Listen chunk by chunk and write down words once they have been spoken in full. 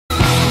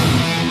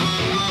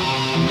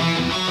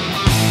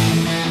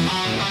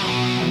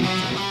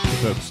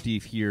folks,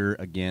 Steve here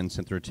again,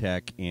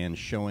 Synthrotek, and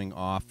showing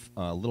off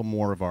a little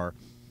more of our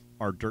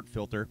dirt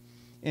filter.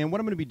 And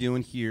what I'm going to be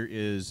doing here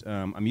is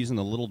I'm using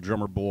the little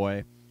drummer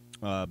boy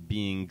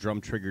being drum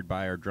triggered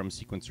by our drum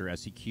sequencer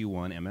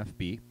SEQ1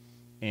 MFB.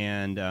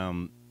 And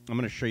I'm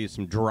going to show you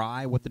some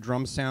dry, what the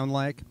drums sound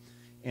like,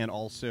 and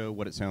also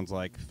what it sounds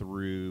like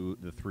through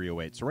the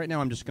 308. So right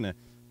now I'm just going to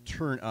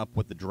turn up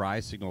what the dry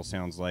signal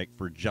sounds like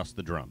for just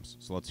the drums.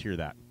 So let's hear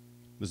that.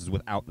 This is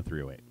without the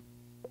 308.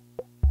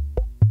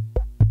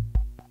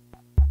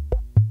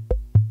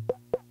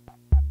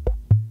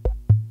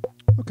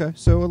 Okay,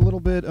 so a little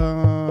bit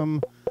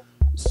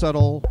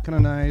subtle, kind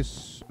of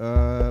nice,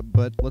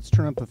 but let's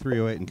turn up the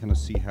 308 and kind of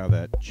see how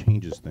that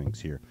changes things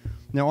here.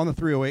 Now on the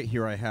 308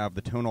 here I have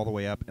the tone all the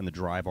way up and the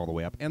drive all the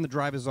way up, and the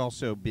drive is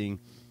also being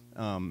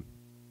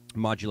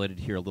modulated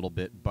here a little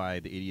bit by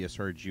the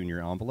ADSR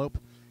Junior envelope,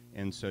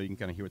 and so you can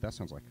kind of hear what that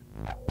sounds like.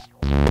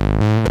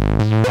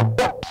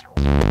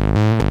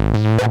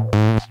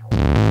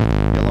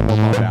 A little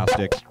more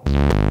bombastic.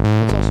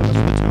 Let's also mess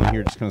with the tone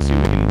here, just kind of see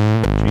if we can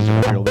change it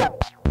up here a little bit.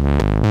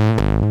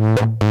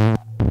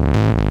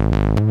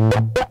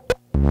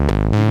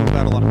 Even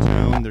without a lot of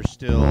tone, there's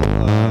still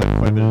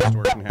quite a bit of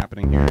distortion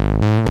happening here.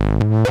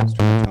 Let's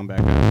turn the tone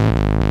back up.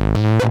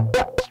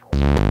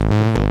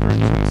 Filter and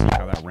just kind of see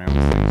how that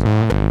rounds things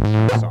off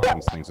and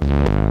softens things a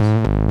little bit.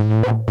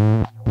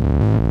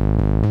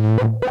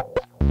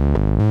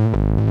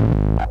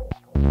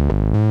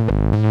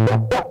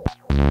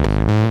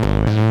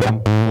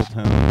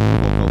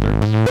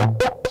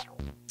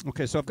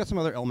 Okay, so I've got some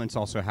other elements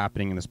also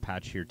happening in this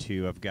patch here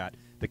too. I've got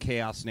the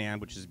chaos NAND,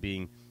 which is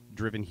being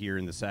driven here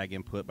in the SAG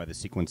input by the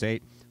Sequence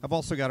 8. I've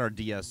also got our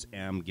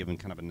DSM given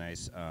kind of a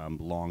nice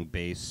long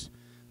bass,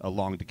 a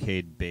long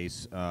decayed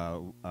bass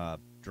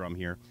drum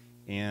here.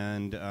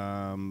 And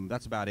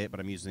that's about it, but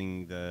I'm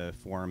using the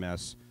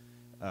 4MS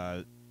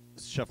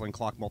shuffling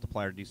clock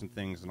multiplier to do some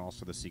things, and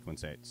also the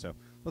Sequence 8. So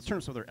let's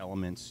turn some other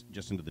elements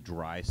just into the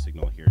dry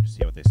signal here to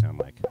see what they sound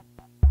like.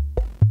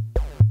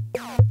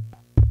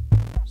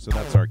 So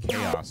that's our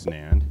chaos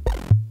NAND.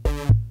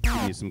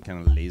 Give you some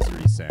kind of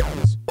lasery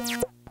sounds.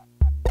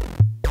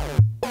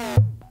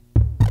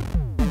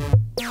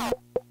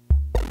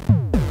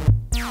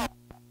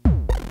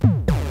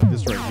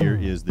 This right here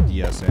is the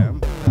DSM.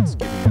 That's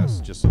giving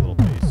us just a little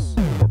bass, a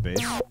little more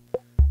bass.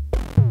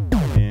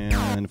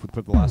 And if we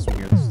put the last one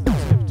here, this is the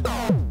tip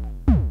top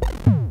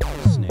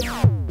snare.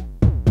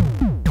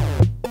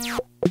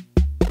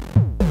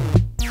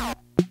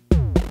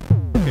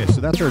 Okay, so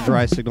that's our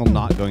dry signal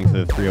not going to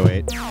the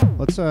 308.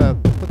 Let's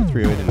put the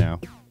 308 in now.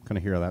 Kind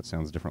of hear how that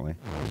sounds differently.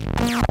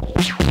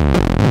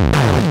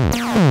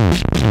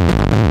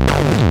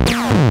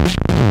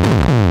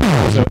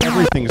 So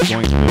everything is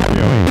going to the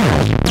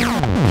 308.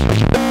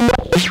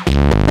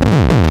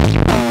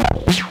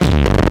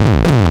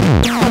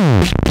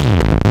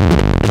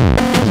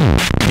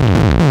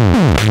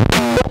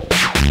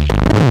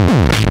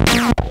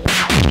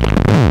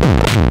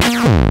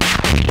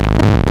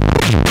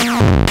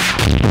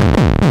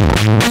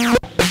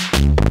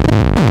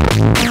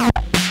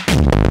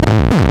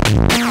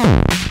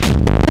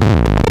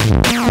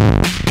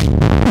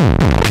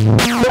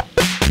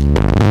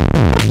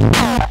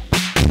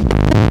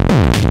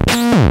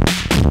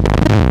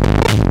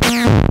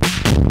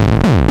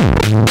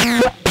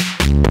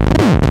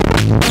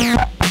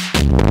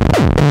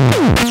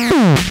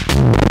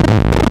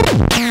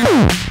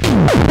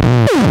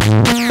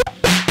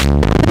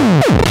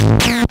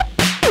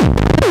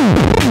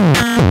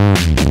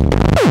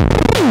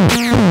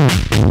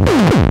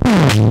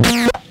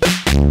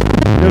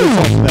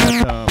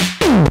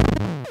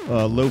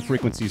 Low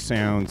frequency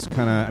sounds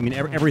kind of, I mean,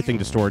 everything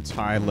distorts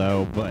high,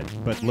 low,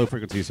 but low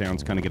frequency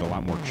sounds kind of get a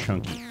lot more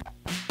chunky.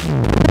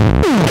 Slow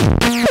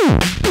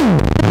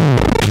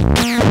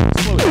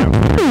it down.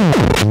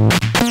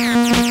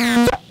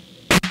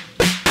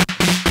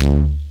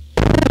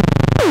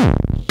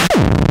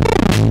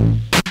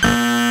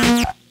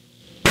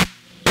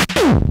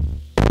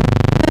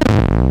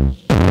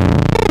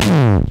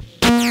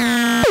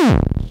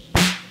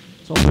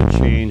 Let's also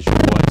change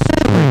what's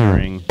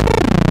triggering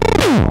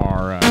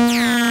our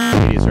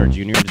ADSR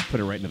Junior, just put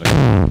it right into the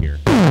clock here.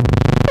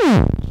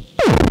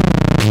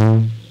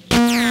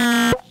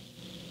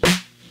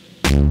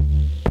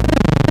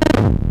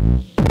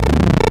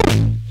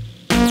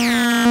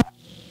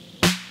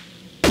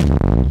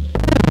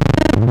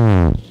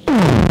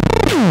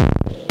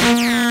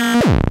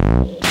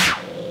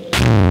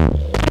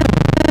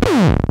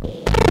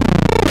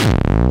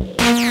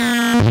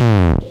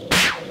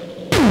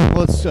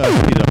 Let's speed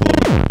it up a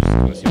little bit. Just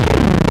want to see what we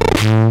can hear.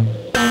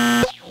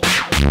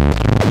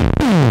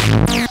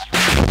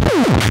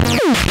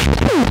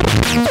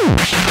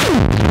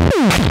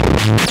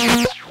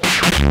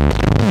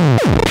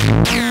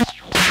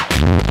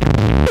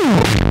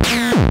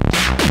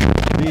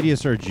 The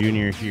ADSR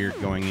Junior here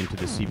going into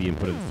the CV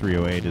input of the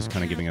 308 is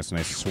kind of giving us a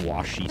nice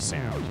swashy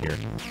sound here.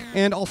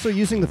 And also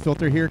using the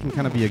filter here can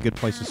kind of be a good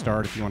place to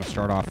start if you want to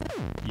start off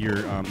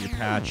your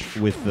patch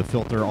with the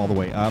filter all the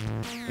way up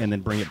and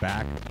then bring it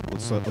back.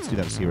 Let's do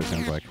that to see what it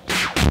sounds like.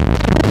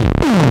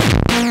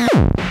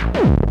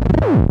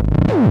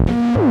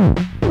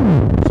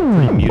 So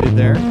pretty muted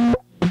there.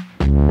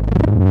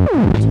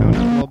 Tone it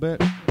a little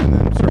bit, and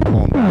then start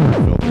pulling back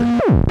our filter.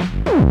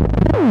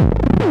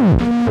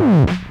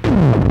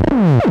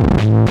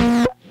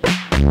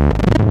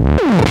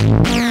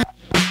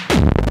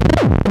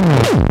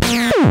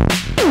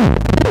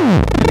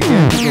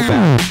 Go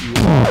back to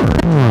our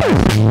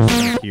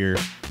dry here,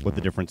 what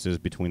the difference is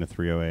between a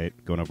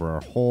 308, going over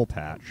our whole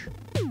patch.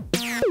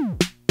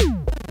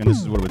 And this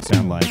is what it would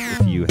sound like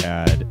if you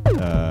had,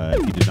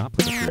 if you did not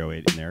put the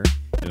 308 in there,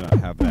 did not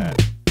have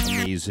that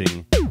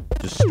amazing,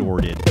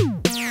 distorted,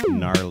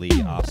 gnarly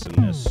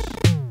awesomeness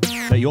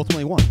that you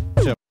ultimately want.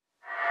 So.